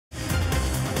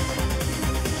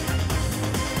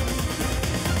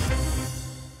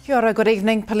Kia ora, good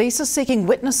evening. Police are seeking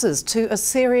witnesses to a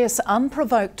serious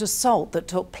unprovoked assault that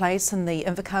took place in the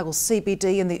Invercargill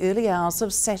CBD in the early hours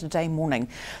of Saturday morning.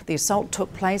 The assault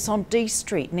took place on D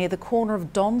Street near the corner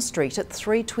of Don Street at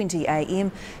 3:20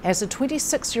 a.m. as a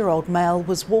 26-year-old male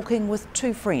was walking with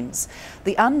two friends.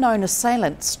 The unknown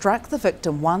assailant struck the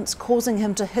victim once, causing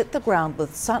him to hit the ground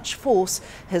with such force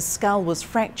his skull was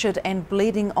fractured and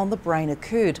bleeding on the brain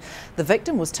occurred. The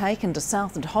victim was taken to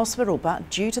Southland Hospital, but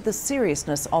due to the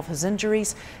seriousness of his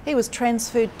injuries, he was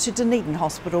transferred to Dunedin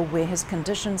Hospital where his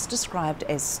conditions described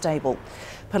as stable.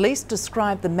 Police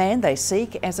described the man they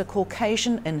seek as a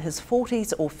Caucasian in his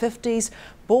 40s or 50s,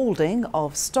 balding,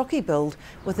 of stocky build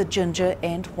with a ginger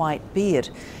and white beard.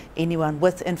 Anyone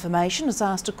with information is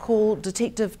asked to call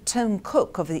Detective Tim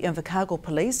Cook of the Invercargill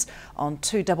Police on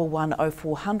 211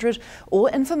 0400,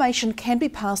 or information can be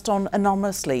passed on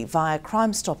anonymously via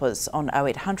Crime Stoppers on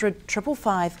 0800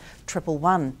 555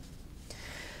 111.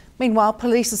 Meanwhile,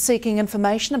 police are seeking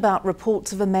information about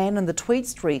reports of a man in the Tweed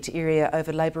Street area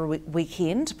over Labour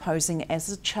weekend posing as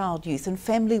a child, youth and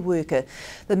family worker.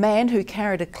 The man, who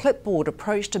carried a clipboard,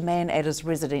 approached a man at his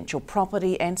residential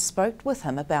property and spoke with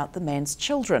him about the man's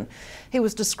children. He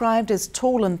was described as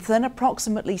tall and thin,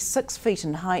 approximately 6 feet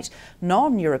in height,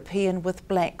 non-European with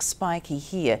black spiky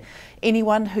hair.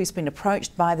 Anyone who's been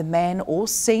approached by the man or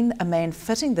seen a man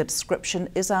fitting the description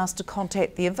is asked to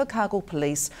contact the Invercargill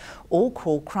Police or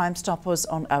call Crime Stoppers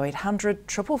on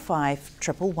 0800 555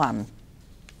 111.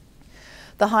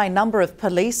 The high number of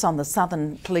police on the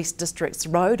Southern Police District's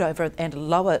road over and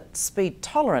lower speed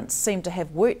tolerance seemed to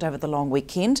have worked over the long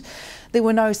weekend. There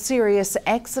were no serious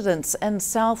accidents in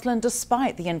Southland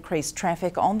despite the increased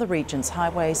traffic on the region's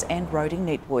highways and roading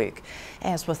network.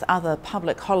 As with other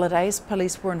public holidays,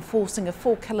 police were enforcing a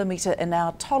 4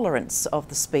 km/h tolerance of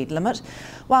the speed limit.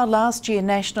 While last year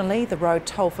nationally the road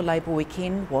toll for Labour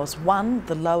weekend was 1,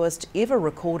 the lowest ever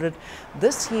recorded,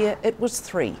 this year it was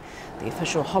 3. The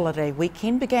official holiday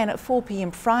weekend began at 4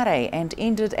 p.m. Friday and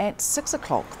ended at 6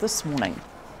 o'clock this morning.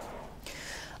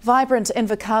 Vibrant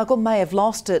Invercargill may have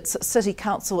lost its City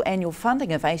Council annual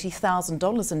funding of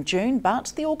 $80,000 in June,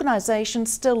 but the organisation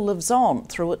still lives on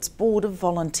through its board of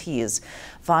volunteers.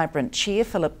 Vibrant Chair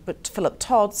Philip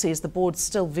Todd says the board's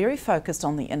still very focused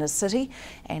on the inner city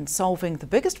and solving the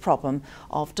biggest problem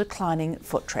of declining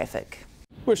foot traffic.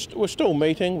 We're still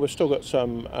meeting, we've still got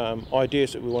some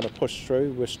ideas that we want to push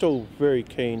through. We're still very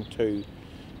keen to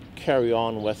carry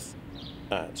on with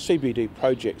CBD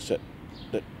projects that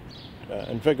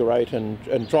invigorate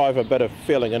and drive a bit of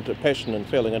passion and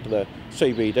feeling into the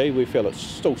CBD. We feel it's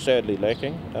still sadly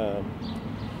lacking.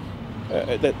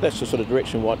 That's the sort of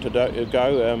direction we want to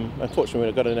go. Unfortunately,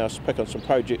 we've got to now pick on some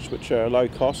projects which are low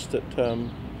cost.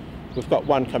 We've got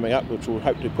one coming up which we'll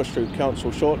hopefully push through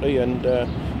council shortly, and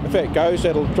if that goes,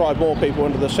 that'll drive more people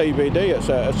into the CBD.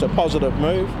 It's a positive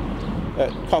move.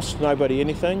 It costs nobody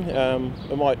anything.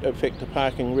 It might affect the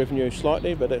parking revenue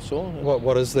slightly, but that's all.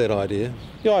 What is that idea?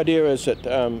 The idea is that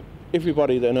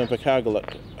everybody in Invercargill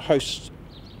that hosts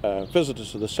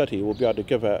visitors to the city will be able to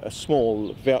give a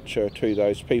small voucher to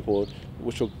those people,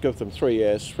 which will give them 3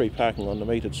 hours free parking on the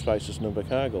metered spaces in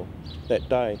Invercargill that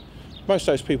day. Most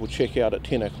of those people check out at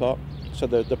 10 o'clock, so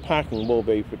the parking will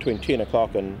be between 10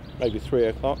 o'clock and maybe 3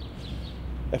 o'clock.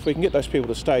 If we can get those people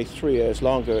to stay 3 hours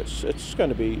longer, it's going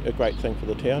to be a great thing for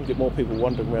the town, get more people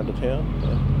wandering around the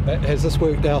town. Yeah. Has this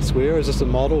worked elsewhere? Is this a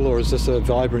model or is this a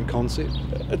vibrant concept?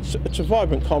 It's a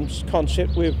vibrant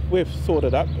concept. We've thought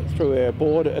it up through our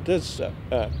board. It is.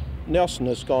 Nelson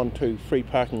has gone to free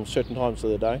parking certain times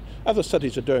of the day. Other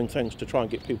cities are doing things to try and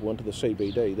get people into the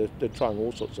CBD. They're trying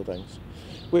all sorts of things.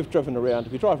 We've driven around.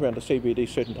 If you drive around the CBD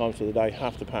certain times of the day,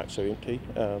 half the parks are empty.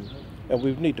 And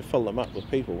we need to fill them up with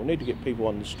people. We need to get people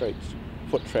on the streets,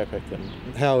 foot traffic.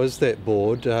 And how is that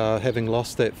board, having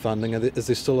lost that funding? Is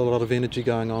there still a lot of energy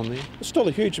going on there? There's still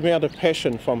a huge amount of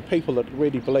passion from people that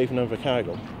really believe in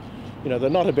Invercargill. You know, they're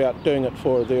not about doing it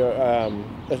for their,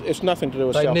 it's nothing to do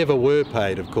with They never were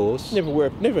paid, of course.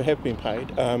 Never have been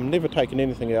paid, never taken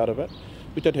anything out of it.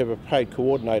 We did have a paid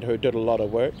coordinator who did a lot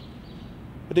of work.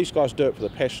 But these guys do it for the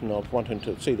passion of wanting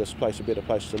to see this place a better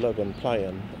place to live and play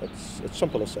in. It's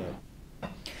simple as that.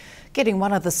 Getting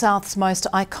one of the South's most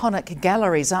iconic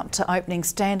galleries up to opening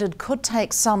standard could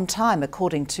take some time,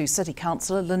 according to City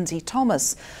Councillor Lindsay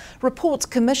Thomas. Reports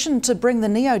commissioned to bring the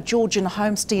Neo-Georgian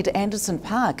homestead Anderson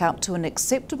Park up to an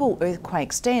acceptable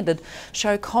earthquake standard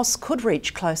show costs could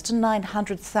reach close to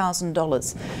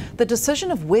 $900,000. The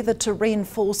decision of whether to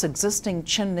reinforce existing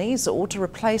chimneys or to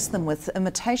replace them with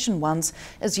imitation ones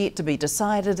is yet to be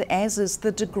decided, as is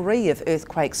the degree of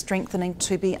earthquake strengthening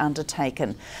to be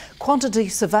undertaken. Quantity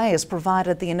surveyors has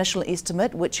provided the initial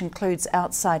estimate, which includes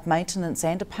outside maintenance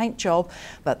and a paint job,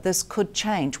 but this could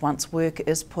change once work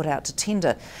is put out to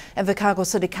tender. Invercargill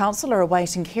City Council are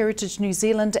awaiting Heritage New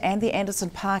Zealand and the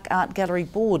Anderson Park Art Gallery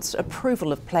Board's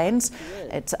approval of plans.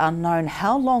 It's unknown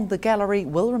how long the gallery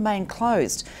will remain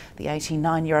closed. The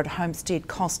 89-year-old homestead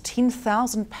cost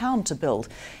 £10,000 to build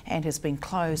and has been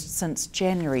closed since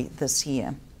January this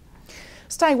year.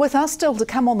 Stay with us, still to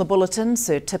come on the bulletin,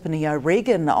 Sir Tiffany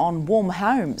O'Regan on warm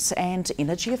homes and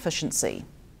energy efficiency.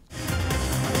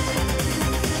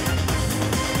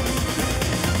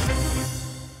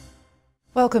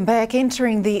 Welcome back.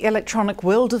 Entering the electronic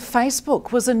world of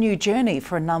Facebook was a new journey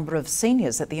for a number of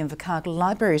seniors at the Invercargill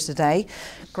Library today.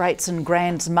 Greats and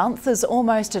Grands Month is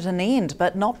almost at an end,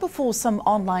 but not before some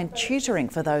online tutoring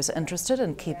for those interested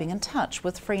in keeping in touch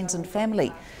with friends and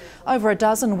family. Over a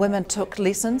dozen women took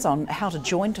lessons on how to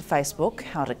join to Facebook,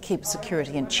 how to keep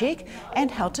security in check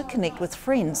and how to connect with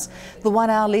friends. The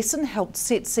 1-hour lesson helped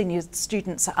set senior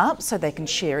students up so they can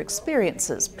share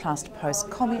experiences, plus post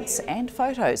comments and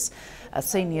photos. A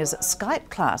seniors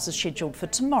Skype class is scheduled for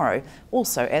tomorrow,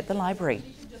 also at the library.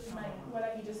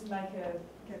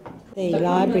 The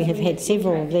library have had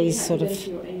several of these sort of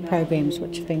programs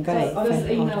which have been great for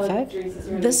older folk.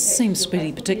 This seems to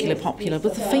be particularly popular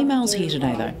with the females here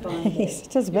today though. Yes,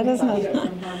 it is a bit, isn't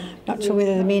it? Not sure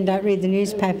whether the men don't read the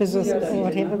newspapers or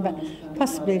whatever, but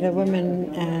possibly the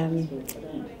women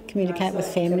communicate with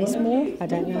families more. I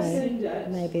don't know,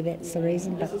 maybe that's the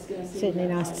reason, but certainly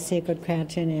nice to see a good crowd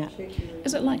turn out.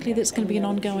 Is it likely that's going to be an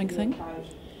ongoing thing?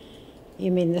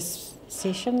 You mean this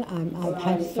session? I'm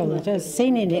hopeful it is.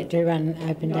 SeniorNet do run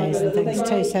open days and things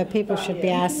too, so people should be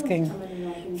asking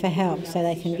for help so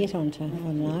they can get onto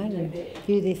online and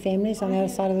view their families on the other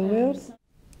side of the world.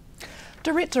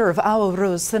 Director of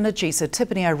Awarua Synergy, Sir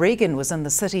Tiffany O'Regan, was in the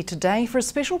city today for a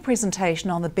special presentation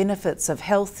on the benefits of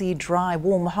healthy, dry,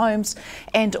 warm homes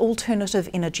and alternative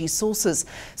energy sources.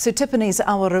 Sir Tiffany's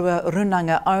Awarua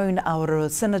Runanga own Awarua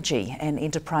Synergy, an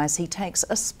enterprise he takes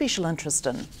a special interest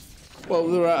in. Well,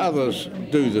 there are others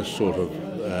do this sort of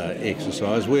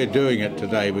exercise. We're doing it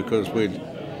today because we're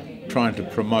trying to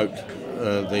promote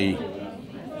the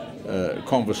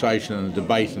conversation and the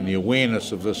debate and the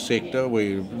awareness of this sector.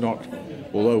 We're not,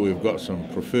 although we've got some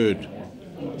preferred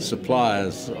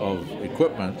suppliers of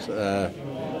equipment,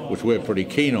 which we're pretty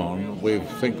keen on, we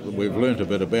think that we've learnt a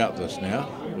bit about this now.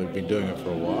 We've been doing it for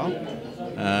a while,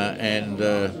 and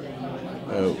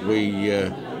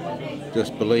we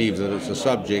just believe that it's a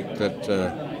subject that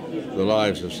the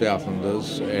lives of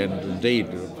Southlanders and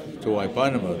indeed Te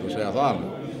Waipainama, the South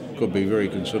Island, could be very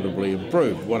considerably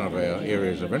improved. One of our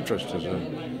areas of interest is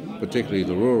in particularly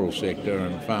the rural sector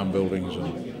and farm buildings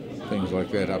and things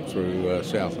like that up through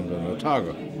Southland and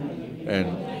Otago.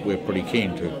 And we're pretty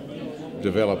keen to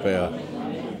develop our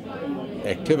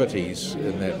activities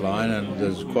in that line, and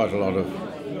there's quite a lot of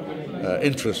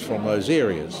interest from those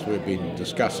areas. We've been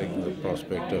discussing the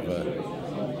prospect of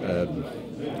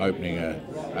opening an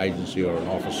agency or an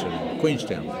office in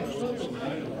Queenstown, for instance.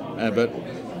 But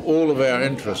all of our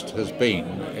interest has been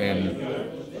in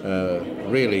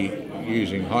really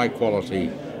using high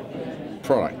quality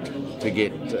product to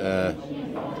get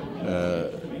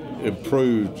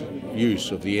improved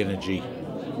use of the energy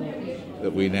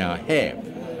that we now have,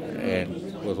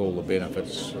 and with all the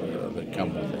benefits that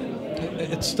come with it.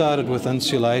 It started with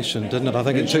insulation, didn't it? I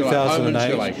think in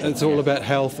 2008. It's all about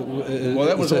health. Well,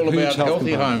 that was all about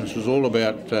healthy homes. Was all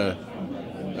about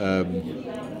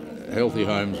healthy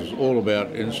homes. Was all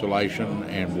about insulation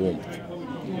and warmth,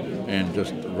 and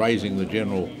just raising the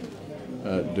general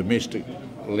domestic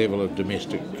level of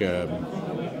domestic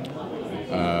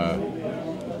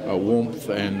warmth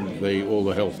and all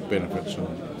the health benefits and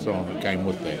so on that came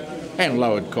with that, and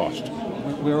lowered cost.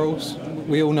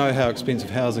 We all know how expensive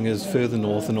housing is further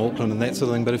north in Auckland and that sort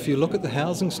of thing, but if you look at the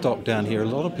housing stock down here, a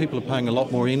lot of people are paying a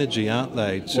lot more energy, aren't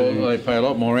they? Well, they pay a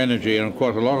lot more energy, and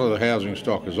quite a lot of the housing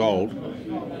stock is old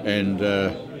and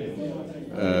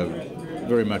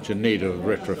very much in need of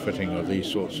retrofitting of these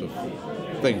sorts of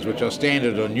things, which are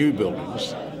standard on new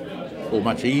buildings, or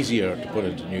much easier to put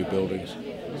into new buildings.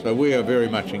 So we are very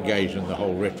much engaged in the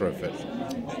whole retrofit.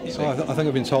 So I think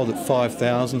I've been told that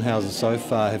 5,000 houses so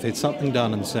far have had something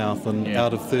done in Southland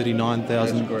out of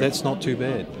 39,000. That's not too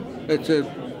bad. It's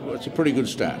a pretty good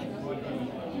start,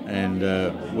 and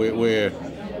we're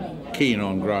keen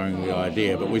on growing the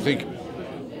idea. But we think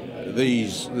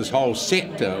this whole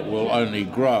sector will only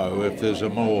grow if there's a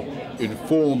more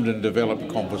informed and developed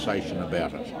conversation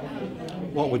about it.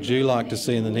 What would you like to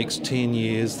see in the next 10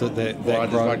 years that Well,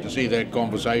 I'd just like to see that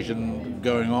conversation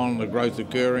going on, the growth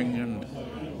occurring, and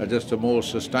just a more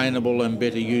sustainable and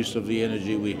better use of the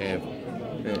energy we have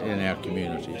in our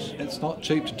communities. It's not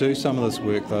cheap to do some of this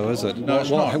work though, is it? No, it's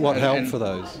not. What help for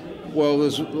those? Well,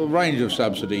 there's a range of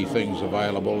subsidy things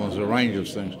available, and there's a range of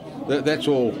things. That's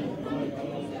all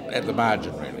at the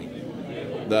margin, really.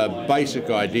 The basic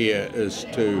idea is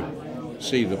to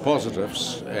see the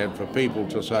positives and for people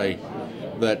to say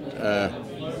that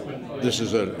this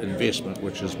is an investment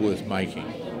which is worth making.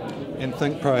 And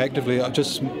think proactively.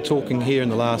 Just talking here in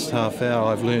the last half hour,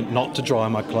 I've learnt not to dry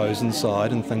my clothes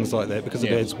inside and things like that because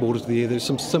it adds water to the air. There's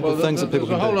some simple things that people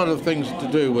can do. There's a whole lot of things to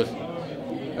do with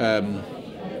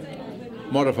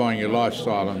modifying your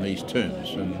lifestyle in these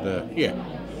terms,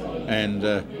 and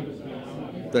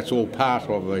that's all part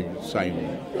of the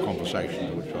same conversation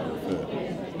to which I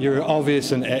refer. You're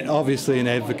obviously an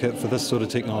advocate for this sort of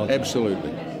technology.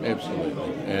 Absolutely,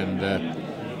 and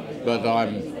but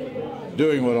I'm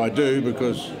doing what I do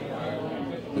because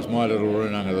there's my little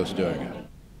runanga that's doing it.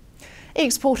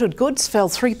 Exported goods fell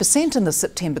 3% in the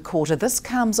September quarter. This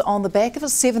comes on the back of a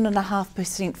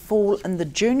 7.5% fall in the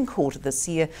June quarter this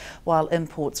year, while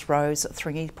imports rose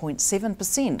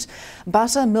 3.7%.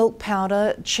 Butter, milk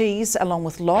powder, cheese, along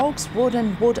with logs, wood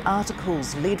and wood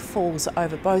articles led falls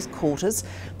over both quarters.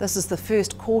 This is the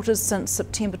first quarter since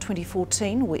September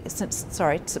 2013,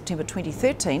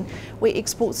 where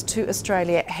exports to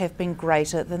Australia have been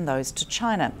greater than those to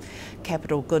China.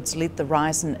 Capital goods led the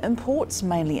rise in imports,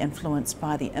 mainly influenced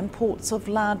by the imports of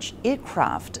large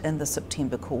aircraft in the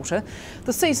September quarter.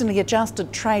 The seasonally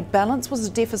adjusted trade balance was a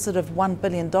deficit of $1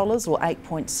 billion, or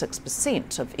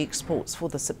 8.6% of exports for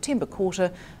the September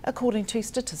quarter, according to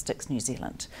Statistics New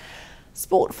Zealand.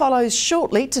 Sport follows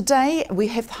shortly. Today we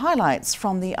have highlights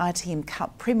from the ITM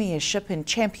Cup Premiership and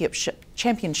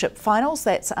Championship finals.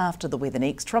 That's after the weather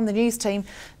next. From the news team,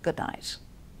 good night.